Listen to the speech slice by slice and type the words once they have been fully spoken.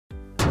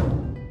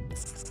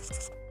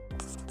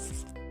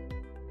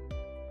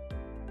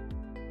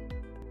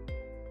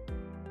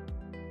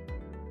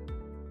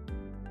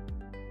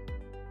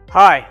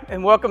Hi,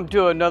 and welcome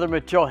to another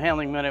Material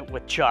Handling Minute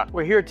with Chuck.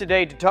 We're here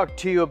today to talk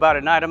to you about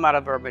an item out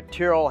of our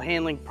Material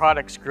Handling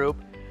Products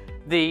group,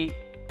 the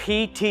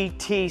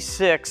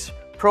PTT6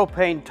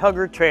 Propane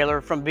Tugger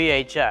trailer from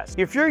BHS.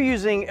 If you're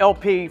using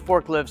LP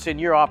forklifts in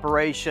your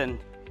operation,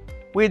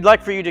 we'd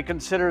like for you to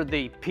consider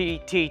the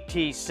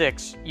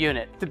PTT6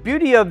 unit. The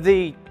beauty of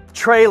the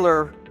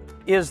trailer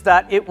is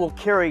that it will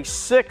carry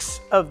 6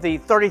 of the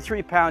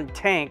 33-pound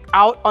tank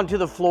out onto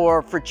the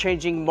floor for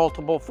changing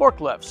multiple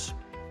forklifts,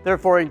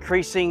 therefore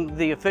increasing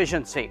the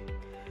efficiency.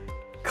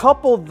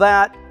 Couple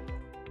that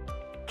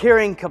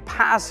carrying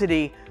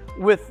capacity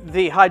with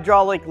the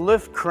hydraulic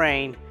lift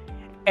crane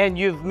and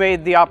you've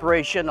made the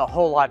operation a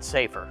whole lot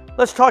safer.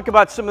 Let's talk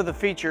about some of the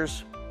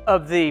features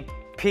of the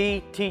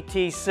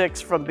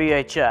PTT6 from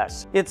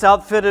BHS. It's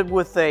outfitted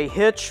with a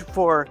hitch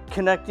for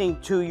connecting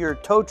to your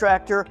tow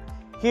tractor.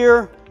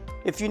 Here,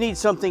 if you need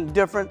something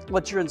different,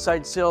 let your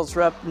inside sales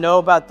rep know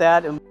about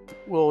that and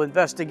we'll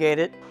investigate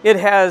it. It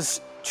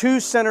has 2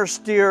 center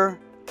steer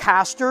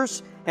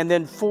casters and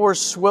then 4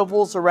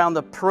 swivels around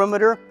the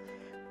perimeter,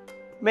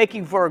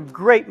 making for a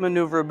great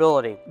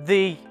maneuverability.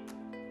 The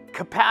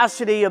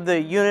capacity of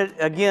the unit,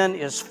 again,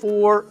 is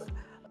 4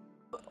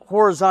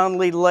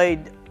 horizontally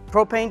laid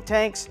propane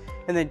tanks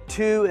and then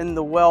 2 in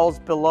the wells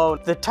below.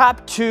 The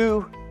top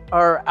 2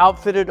 are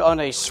outfitted on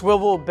a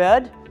swivel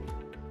bed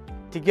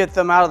to get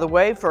them out of the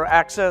way for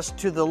access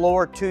to the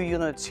lower 2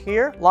 units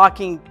here.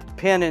 Locking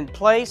pin in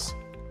place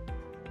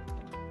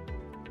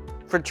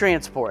for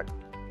transport.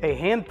 A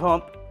hand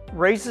pump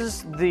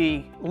raises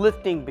the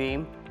lifting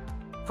beam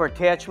for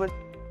attachment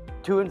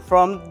to and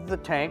from the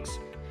tanks,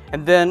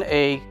 and then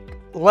a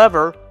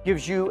lever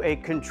gives you a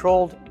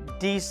controlled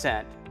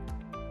descent.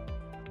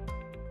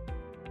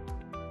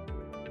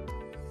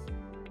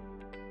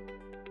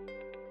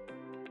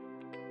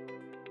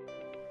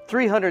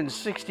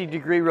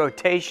 "360-degree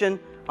rotation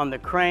on the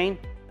crane.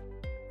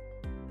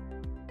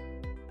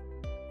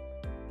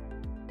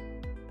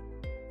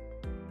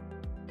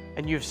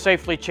 And you've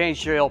safely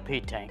changed your LP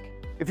tank.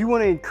 If you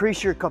want to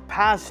increase your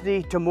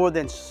capacity to more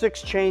than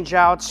 6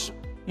 changeouts,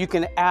 you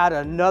can add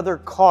another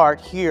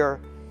cart here.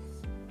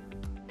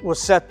 We'll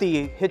set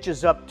the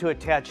hitches up to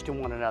attach to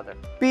one another.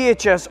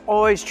 BHS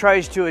always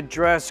tries to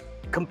address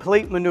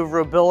complete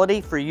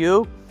maneuverability for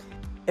you.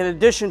 In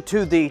addition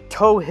to the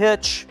tow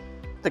hitch,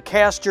 the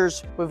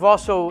casters, we've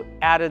also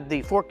added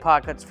the fork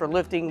pockets for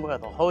lifting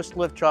with a host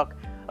lift truck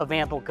of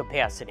ample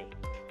capacity.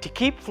 To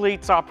keep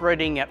fleets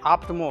operating at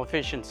optimal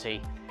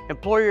efficiency,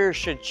 employers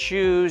should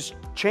choose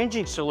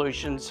changing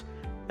solutions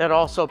that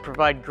also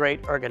provide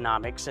great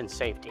ergonomics and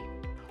safety.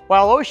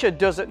 While OSHA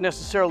doesn't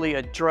necessarily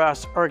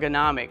address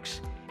ergonomics,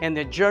 in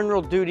the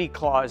general duty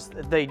clause,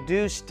 they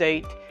do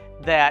state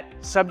that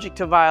subject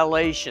to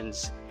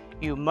violations,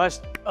 you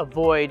must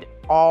avoid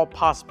all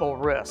possible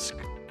risk.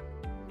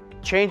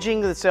 Changing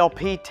this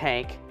LP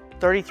tank,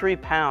 33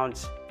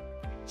 pounds,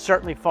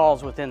 certainly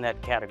falls within that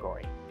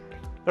category.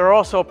 There are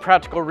also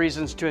practical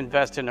reasons to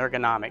invest in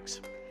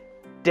ergonomics.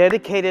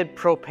 Dedicated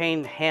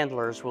propane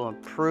handlers will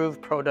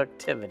improve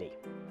productivity.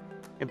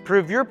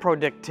 Improve your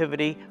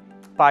productivity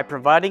by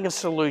providing a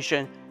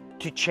solution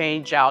to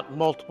change out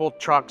multiple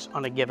trucks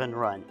on a given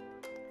run.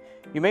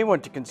 You may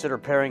want to consider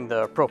pairing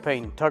the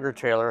propane tugger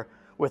trailer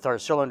with our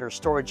cylinder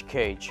storage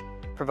cage,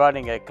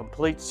 providing a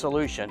complete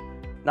solution,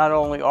 not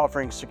only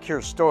offering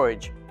secure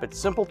storage, but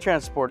simple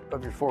transport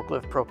of your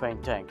forklift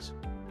propane tanks.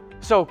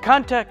 So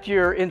contact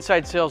your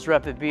inside sales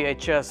rep at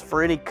BHS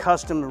for any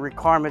custom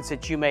requirements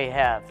that you may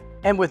have.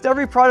 And with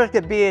every product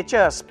at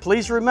BHS,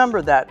 please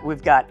remember that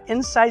we've got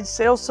inside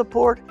sales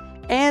support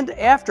and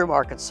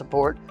aftermarket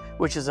support,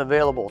 which is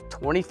available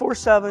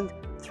 24/7,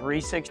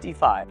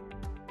 365.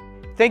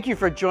 Thank you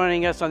for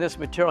joining us on this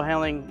Material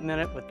Handling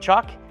Minute with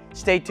Chuck.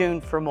 Stay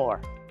tuned for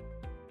more.